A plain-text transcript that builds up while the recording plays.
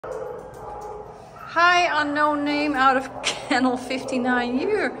Hi, unknown name out of Kennel 59.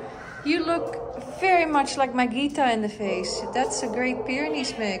 You look very much like my Gita in the face. That's a great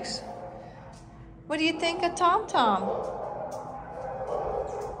Pyrenees mix. What do you think of TomTom?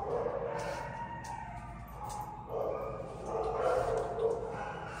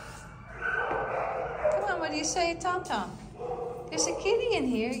 Come on, what do you say, TomTom? There's a kitty in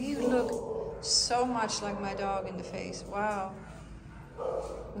here. You look so much like my dog in the face. Wow.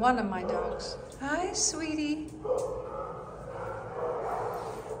 One of my dogs. Hi, sweetie.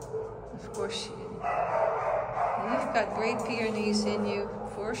 Of course, you've got great Pyrenees in you,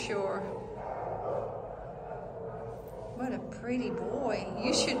 for sure. What a pretty boy.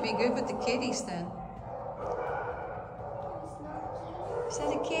 You should be good with the kitties then. Is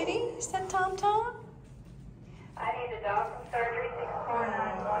that a kitty? Is that TomTom? I need a dog from surgery,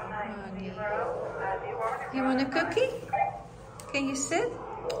 64919. You want a cookie? Can you sit?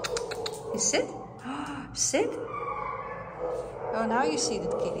 You sit? Sit? Oh, now you see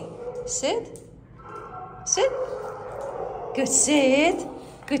the kitty. Sit. Sit. Good sit.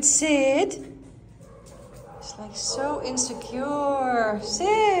 Good sit. It's like so insecure.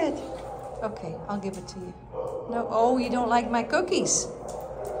 Sit. Okay, I'll give it to you. No, oh, you don't like my cookies.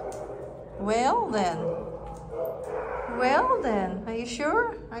 Well then. Well then. Are you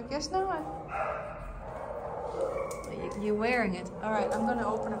sure? I guess not. You're wearing it. All right, I'm going to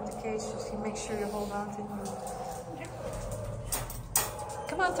open up the cage just to make sure you hold on to it.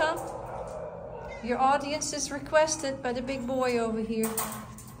 Come on, Tom. Your audience is requested by the big boy over here.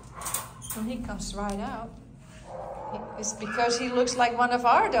 And he comes right out. It's because he looks like one of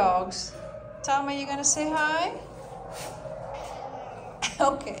our dogs. Tom, are you going to say hi?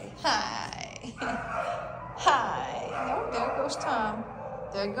 Okay, hi. Hi. Oh, there goes Tom.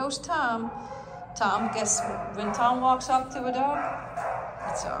 There goes Tom. Tom gets, when Tom walks up to a dog,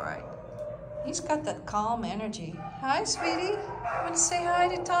 it's all right. He's got that calm energy. Hi, sweetie. You want to say hi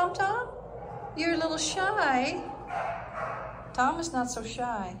to TomTom? You're a little shy. Tom is not so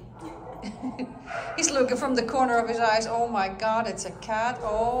shy. He's looking from the corner of his eyes. Oh my God, it's a cat.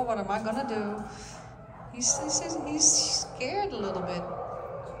 Oh, what am I gonna do? He's scared a little bit.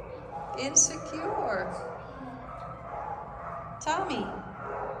 Insecure. Tommy.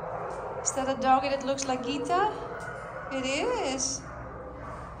 Is that a doggy that looks like Gita? It is.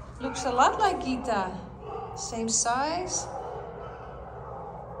 Looks a lot like Gita. Same size.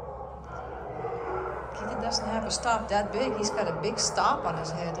 Gita doesn't have a stop that big. He's got a big stop on his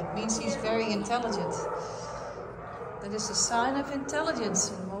head. It means he's very intelligent. That is a sign of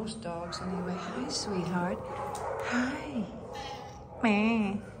intelligence in most dogs anyway. Hi, sweetheart. Hi.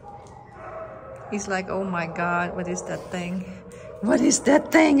 Meh. He's like, oh my God, what is that thing? What is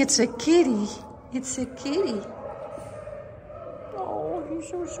that thing? It's a kitty. It's a kitty. Oh, he's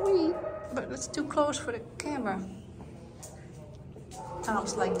so sweet. But it's too close for the camera.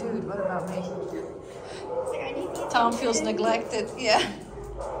 Tom's like, dude, what about me? Tom feels neglected. Yeah.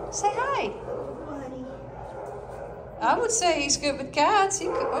 Say hi. I would say he's good with cats. He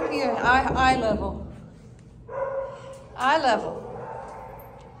could, oh, here, eye level. Eye level.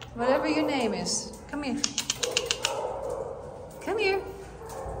 Whatever your name is. Come here. Come here.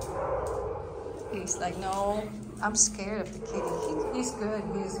 He's like, no, I'm scared of the kitty. He's good.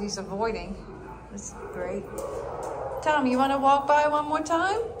 He's avoiding. That's great. Tom, you want to walk by one more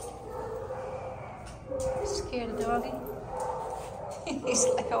time? Scared of doggy? He's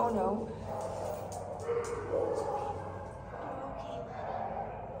like, oh no.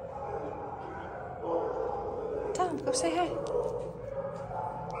 Tom, go say hi.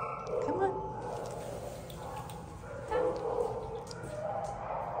 Come on.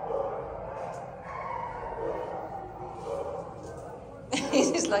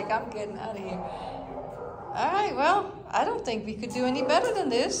 He's like, I'm getting out of here. All right, well, I don't think we could do any better than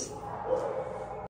this.